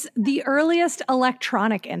 Yes, it's the earliest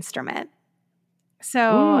electronic instrument.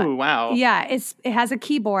 So, ooh, wow. Yeah, it has a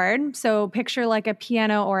keyboard. So picture like a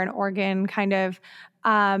piano or an organ kind of,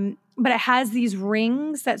 but it has these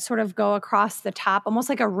rings that sort of go across the top, almost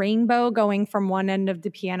like a rainbow going from one end of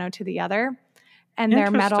the piano to the other. And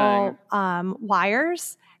they're metal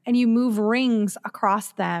wires, and you move rings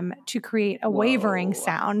across them to create a wavering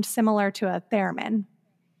sound similar to a theremin.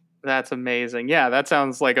 That's amazing. Yeah, that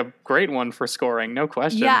sounds like a great one for scoring. No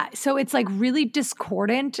question. Yeah, so it's like really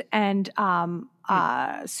discordant and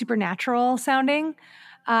supernatural sounding.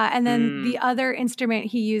 And then the other instrument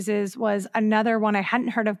he uses was another one I hadn't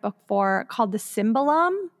heard of before called the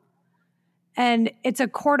cymbalum. and it's a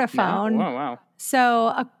chordophone. No? Oh, wow. So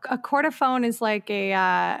a chordophone is like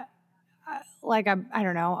I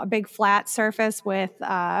don't know, a big flat surface with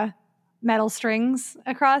metal strings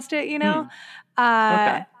across it, you know?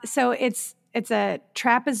 Okay. So it's a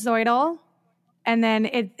trapezoidal, and then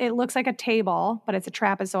it looks like a table, but it's a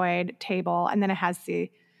trapezoid table, and then it has the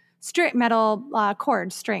metal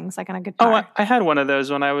chord strings like on a guitar. Oh, I had one of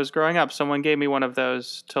those when I was growing up. Someone gave me one of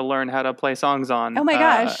those to learn how to play songs on. Oh my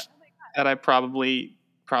gosh. That I probably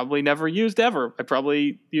never used ever. I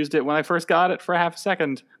probably used it when I first got it for a half a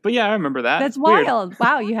second. But yeah, I remember that. That's Weird. wild.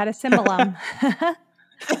 Wow, you had a cymbalum.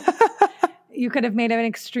 You could have made an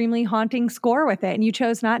extremely haunting score with it, and you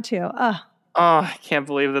chose not to. Ugh. Oh, I can't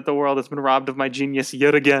believe that the world has been robbed of my genius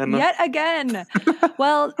yet again. Yet again.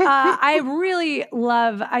 Well, I really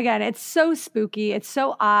love, again, it's so spooky. It's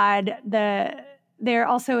so odd. There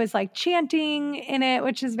also is like chanting in it,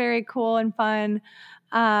 which is very cool and fun.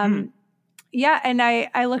 Yeah, and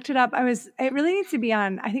I looked it up. It really needs to be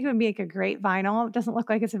on, I think it would be like a great vinyl. It doesn't look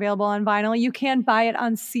like it's available on vinyl. You can buy it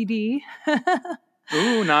on CD.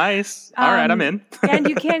 Ooh, nice. All right, I'm in. And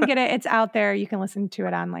you can get it. It's out there. You can listen to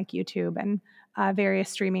it on like YouTube and various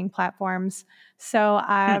streaming platforms. So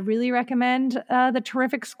I really recommend the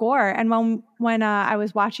terrific score. And when I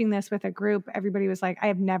was watching this with a group, everybody was like, I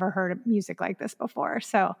have never heard of music like this before.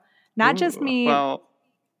 So not just me. Well,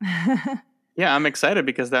 yeah, I'm excited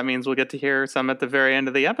because that means we'll get to hear some at the very end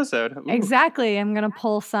of the episode. Ooh. Exactly. I'm going to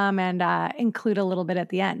pull some and include a little bit at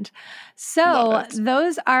the end. So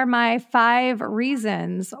those are my 5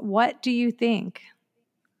 reasons. What do you think?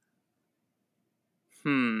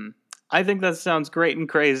 I think that sounds great and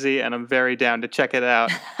crazy, and I'm very down to check it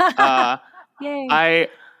out. Yay.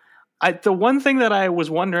 The one thing that I was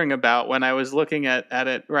wondering about when I was looking at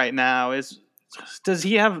it right now is, does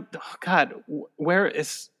he have, where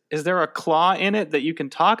is there a claw in it that you can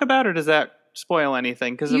talk about, or does that spoil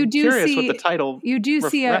anything? Because I'm curious what the title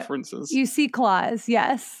references. You see claws,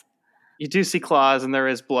 yes. You do see claws, and there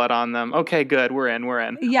is blood on them. Okay, good. We're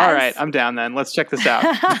in. Yes. All right, I'm down then. Let's check this out.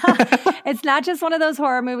 It's not just one of those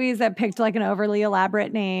horror movies that picked like an overly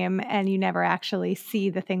elaborate name, and you never actually see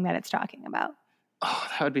the thing that it's talking about. Oh,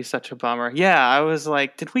 that would be such a bummer. Yeah, I was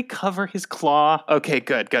like, did we cover his claw? Okay,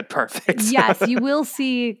 good, perfect. Yes, you will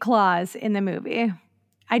see claws in the movie.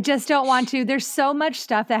 I just don't want to. There's so much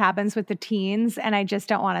stuff that happens with the teens, and I just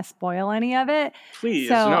don't want to spoil any of it. Please,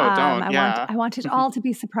 so, no, don't. I want it all to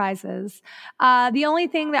be surprises. The only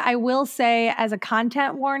thing that I will say as a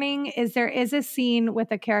content warning is there is a scene with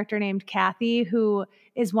a character named Kathy, who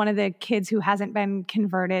is one of the kids who hasn't been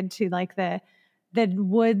converted to like the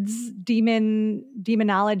woods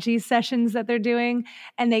demonology sessions that they're doing,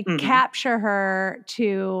 and they capture her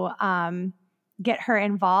to get her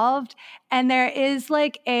involved. And there is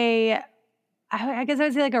like I guess I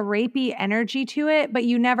would say like a rapey energy to it, but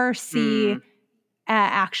you never see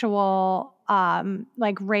actual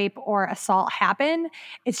like rape or assault happen.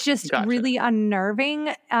 It's just really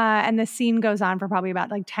unnerving. And the scene goes on for probably about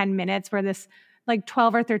like 10 minutes where this like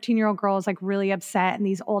 12 or 13-year-old girl is like really upset, and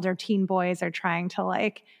these older teen boys are trying to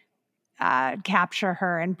like capture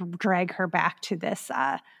her and drag her back to this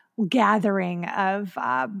gathering of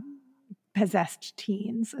possessed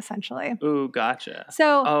teens, essentially. Ooh, gotcha.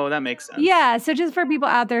 So, that makes sense. Yeah. So just for people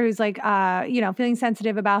out there who's like, feeling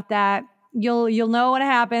sensitive about that, you'll know what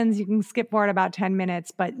happens. You can skip forward about 10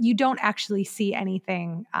 minutes, but you don't actually see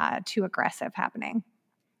anything too aggressive happening.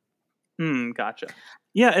 Gotcha.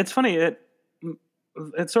 Yeah, it's funny.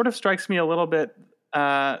 It sort of strikes me a little bit.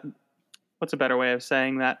 What's a better way of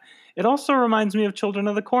saying that? It also reminds me of Children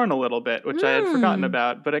of the Corn a little bit, which I had forgotten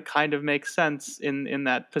about, but it kind of makes sense in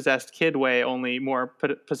that possessed kid way, only more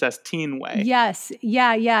possessed teen way. Yes.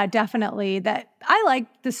 Yeah, definitely. That I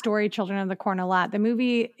like the story Children of the Corn a lot. The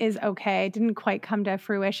movie is okay. It didn't quite come to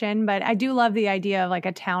fruition, but I do love the idea of like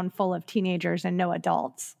a town full of teenagers and no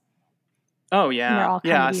adults. Oh, yeah.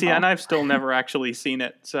 Yeah, see, and I've still never actually seen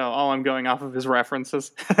it, so all I'm going off of is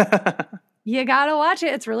references. You gotta watch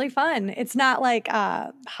it. It's really fun. It's not like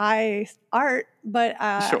high art, but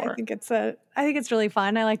sure. I think it's really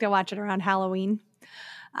fun. I like to watch it around Halloween.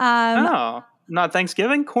 Not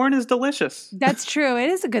Thanksgiving? Corn is delicious. That's true. It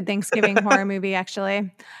is a good Thanksgiving horror movie,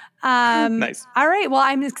 actually. Nice. All right. Well,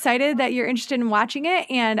 I'm excited that you're interested in watching it,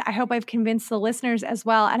 and I hope I've convinced the listeners as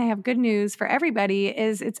well. And I have good news for everybody: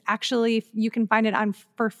 it's actually, you can find it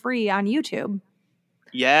for free on YouTube.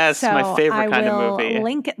 Yes, so my favorite kind of movie. I will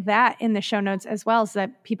link that in the show notes as well, so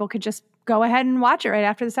that people could just go ahead and watch it right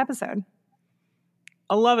after this episode.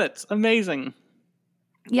 I love it. Amazing.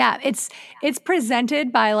 Yeah, it's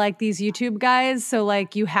presented by like these YouTube guys, so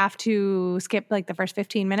like you have to skip like the first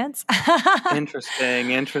 15 minutes. Interesting.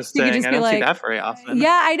 You could Interesting. just I be don't see like, that very often.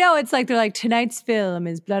 yeah, I know. It's like they're like, tonight's film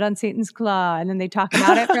is Blood on Satan's Claw. And then they talk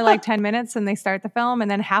about it for like 10 minutes and they start the film.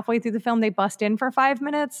 And then halfway through the film, they bust in for 5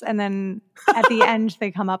 minutes. And then at the end,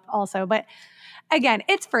 they come up also. But again,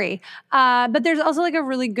 it's free. But there's also like a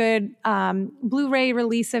really good Blu-ray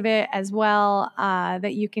release of it as well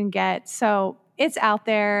that you can get. So it's out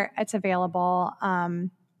there. It's available.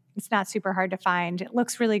 It's not super hard to find. It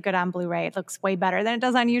looks really good on Blu-ray. It looks way better than it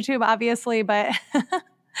does on YouTube, obviously, but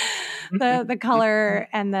the color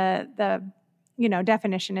and the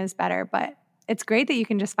definition is better. But it's great that you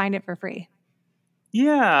can just find it for free.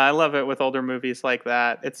 Yeah, I love it with older movies like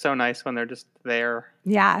that. It's so nice when they're just there.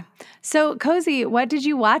 Yeah. So, Cozy, what did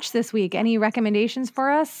you watch this week? Any recommendations for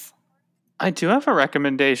us? I do have a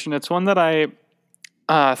recommendation. It's one that I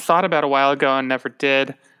thought about a while ago and never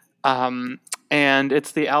did. And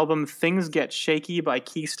it's the album Things Get Shaky by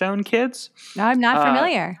Keystone Kids. No, I'm not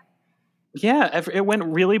familiar. Yeah, it went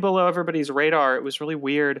really below everybody's radar. It was really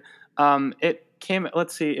weird. It came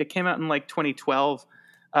out in like 2012.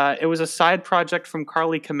 It was a side project from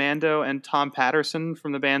Carly Commando and Tom Patterson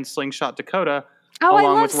from the band Slingshot Dakota. Oh, I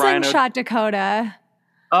love Slingshot Dakota.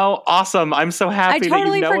 Oh, awesome. I'm so happy that you know about them.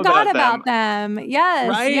 I totally forgot about them. Yes,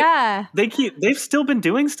 right? Yeah. They've still been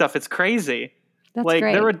doing stuff. It's crazy. That's like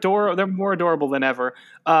great. They're more adorable than ever.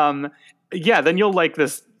 Yeah, then you'll like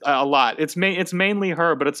this a lot. It's mainly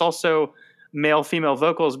her, but it's also male female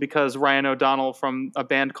vocals because Ryan O'Donnell from a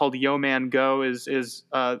band called Yo Man Go is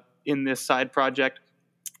in this side project.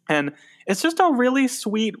 And it's just a really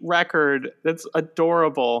sweet record that's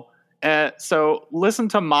adorable. So listen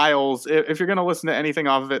to Miles. If you're going to listen to anything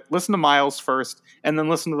off of it, listen to Miles first and then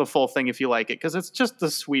listen to the full thing if you like it, because it's just the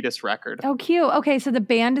sweetest record. Oh, cute. Okay, so the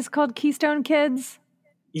band is called Keystone Kids?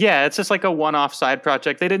 Yeah, it's just like a one-off side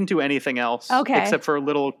project. They didn't do anything else except for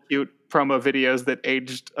little cute promo videos that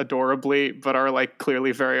aged adorably but are like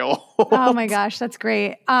clearly very old. Oh my gosh, that's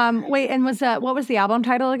great. Wait, and what was the album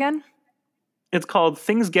title again? It's called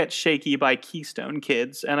Things Get Shaky by Keystone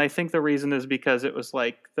Kids, and I think the reason is because it was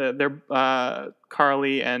like they're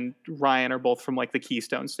Carly and Ryan are both from like the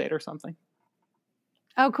Keystone State or something.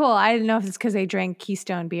 Oh, cool. I didn't know if it's because they drank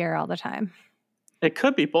Keystone beer all the time. It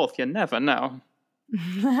could be both. You never know.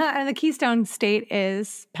 And the Keystone State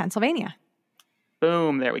is Pennsylvania.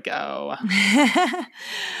 Boom, there we go.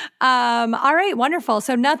 All right, wonderful.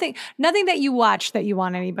 So nothing that you watch that you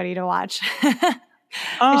want anybody to watch.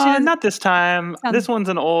 Not this time. This one's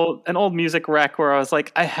an old music rec where I was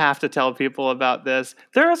like, I have to tell people about this.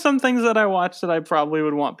 There are some things that I watch that I probably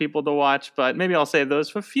would want people to watch, but maybe I'll save those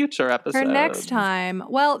for future episodes. For next time.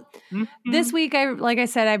 Well, This week, I already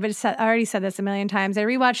said this a million times. I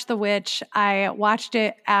rewatched The Witch. I watched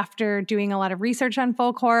it after doing a lot of research on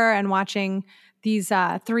folk horror and watching these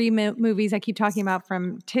 3 movies I keep talking about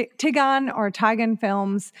from Tigan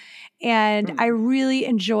Films. And I really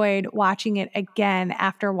enjoyed watching it again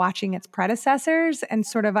after watching its predecessors and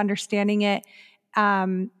sort of understanding it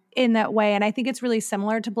in that way. And I think it's really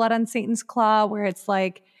similar to Blood on Satan's Claw, where it's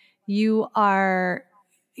like you are,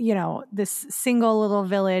 this single little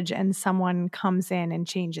village and someone comes in and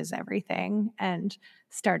changes everything and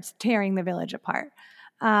starts tearing the village apart.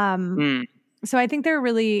 So I think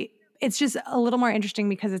it's just a little more interesting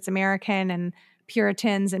because it's American and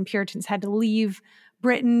Puritans had to leave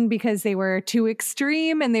Britain because they were too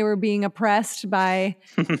extreme and they were being oppressed by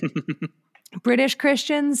British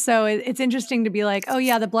Christians. So it's interesting to be like, oh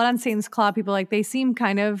yeah, the Blood on Satan's Claw people, like they seem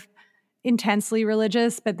kind of intensely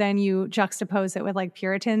religious, but then you juxtapose it with like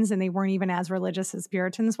Puritans and they weren't even as religious as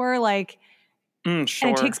Puritans were. Like, sure.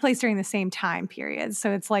 And it takes place during the same time period.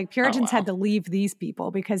 So it's like Puritans had to leave these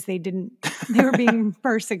people because they were being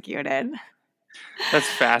persecuted. That's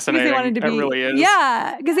fascinating. They wanted to be, it really is.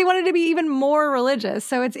 Yeah, because they wanted to be even more religious.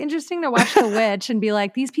 So it's interesting to watch The Witch and be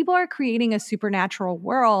like, these people are creating a supernatural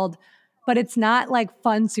world, but it's not like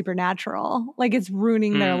fun supernatural. Like it's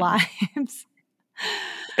ruining their lives.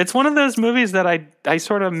 It's one of those movies that I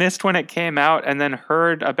sort of missed when it came out and then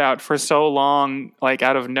heard about for so long, like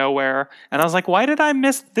out of nowhere. And I was like, why did I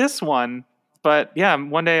miss this one? But yeah,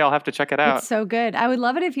 one day I'll have to check it out. It's so good. I would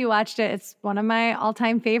love it if you watched it. It's one of my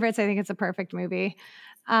all-time favorites. I think it's a perfect movie.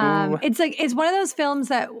 It's one of those films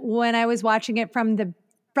that when I was watching it from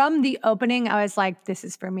the opening, I was like, this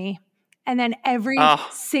is for me. And then every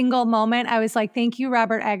single moment, I was like, thank you,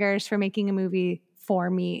 Robert Eggers, for making a movie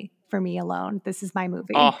for me alone. This is my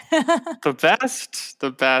movie. Oh, the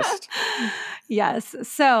best. Yes.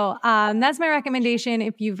 So that's my recommendation.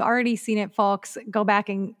 If you've already seen it, folks, go back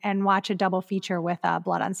and watch a double feature with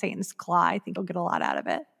Blood on Satan's Claw. I think you'll get a lot out of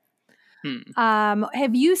it.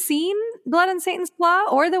 Have you seen Blood on Satan's Claw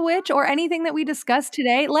or The Witch or anything that we discussed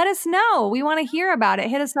today? Let us know. We want to hear about it.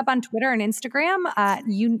 Hit us up on Twitter and Instagram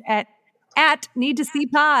at Need to See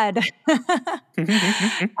Pod.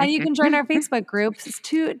 And you can join our Facebook groups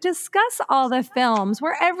to discuss all the films.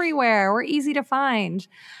 We're everywhere. We're easy to find.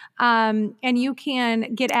 And you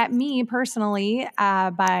can get at me personally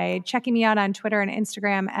by checking me out on Twitter and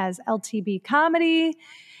Instagram as LTB Comedy.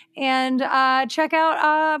 And check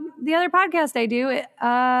out the other podcast I do.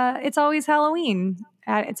 It's Always Halloween.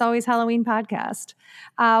 It's Always Halloween podcast.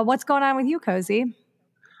 What's going on with you, Cozy?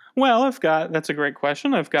 Well, that's a great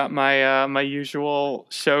question. I've got my my usual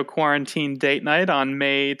show Quarantine Date Night on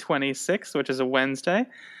May 26th, which is a Wednesday.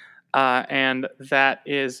 And that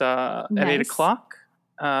is at 8 o'clock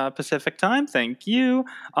Pacific time. Thank you.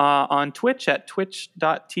 On Twitch at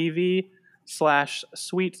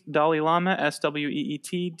twitch.tv/Sweet Dalai Lama,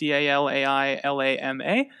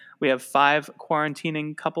 SweetDalailama. We have 5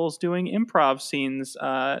 quarantining couples doing improv scenes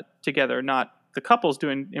together. Not the couples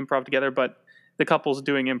doing improv together, but the couples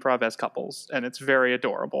doing improv as couples. And it's very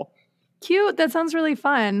adorable. Cute. That sounds really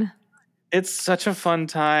fun. It's such a fun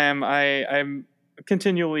time. I'm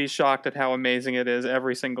continually shocked at how amazing it is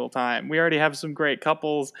every single time. We already have some great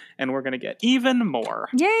couples, and we're going to get even more.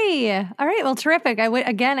 Yay. All right. Well, terrific. I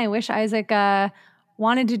wish Isaac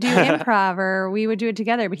wanted to do improv, or we would do it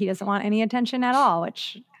together, but he doesn't want any attention at all,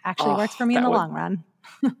 which actually works for me in the long run.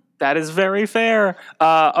 That is very fair.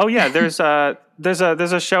 There's a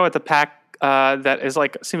show at the PAC that is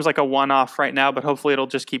seems like a one-off right now, but hopefully it'll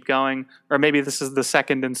just keep going. Or maybe this is the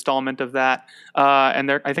second installment of that.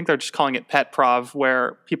 And I think they're just calling it Pet Prov,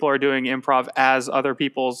 where people are doing improv as other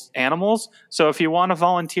people's animals. So if you want to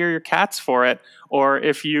volunteer your cats for it, or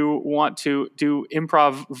if you want to do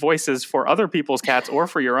improv voices for other people's cats or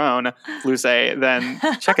for your own, Luce, then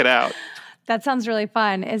check it out. That sounds really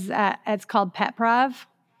fun. It's called Pet Prov?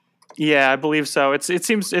 Yeah, I believe so. It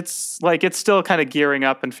seems it's still kind of gearing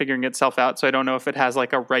up and figuring itself out. So I don't know if it has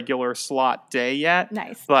like a regular slot day yet.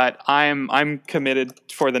 Nice. But I'm committed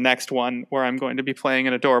for the next one where I'm going to be playing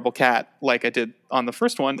an adorable cat like I did on the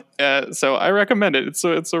first one. So I recommend it.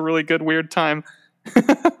 It's a really good weird time.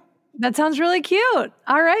 That sounds really cute.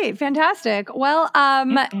 All right. Fantastic. Well,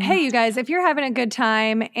 hey, you guys, if you're having a good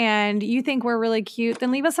time and you think we're really cute,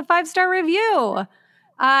 then leave us a 5-star review.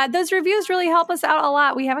 Those reviews really help us out a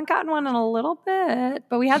lot. We haven't gotten one in a little bit,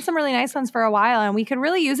 but we had some really nice ones for a while, and we could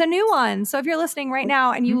really use a new one. So if you're listening right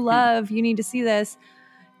now and you need to see this,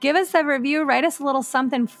 give us a review, write us a little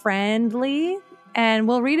something friendly, and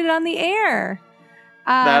we'll read it on the air.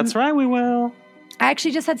 That's right, we will. I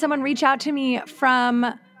actually just had someone reach out to me from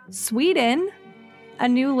Sweden, a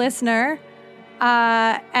new listener.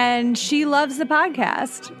 And she loves the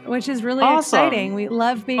podcast, which is really exciting. We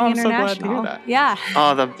love being international. I'm so glad to hear that. Yeah.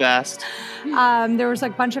 Oh, the best. There was a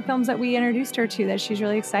bunch of films that we introduced her to that she's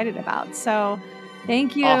really excited about. So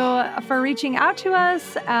thank you for reaching out to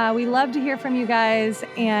us. We love to hear from you guys.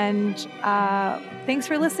 And thanks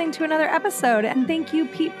for listening to another episode. And thank you,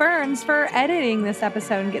 Pete Burns, for editing this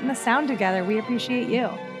episode and getting the sound together. We appreciate you.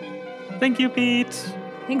 Thank you, Pete.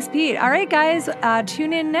 Thanks, Pete. All right, guys,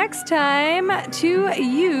 tune in next time to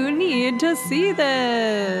You Need to See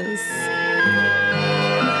This.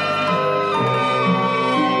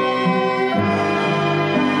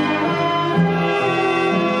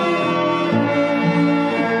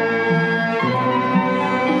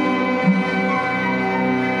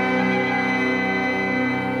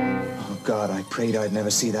 Oh, God, I prayed I'd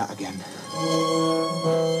never see that again.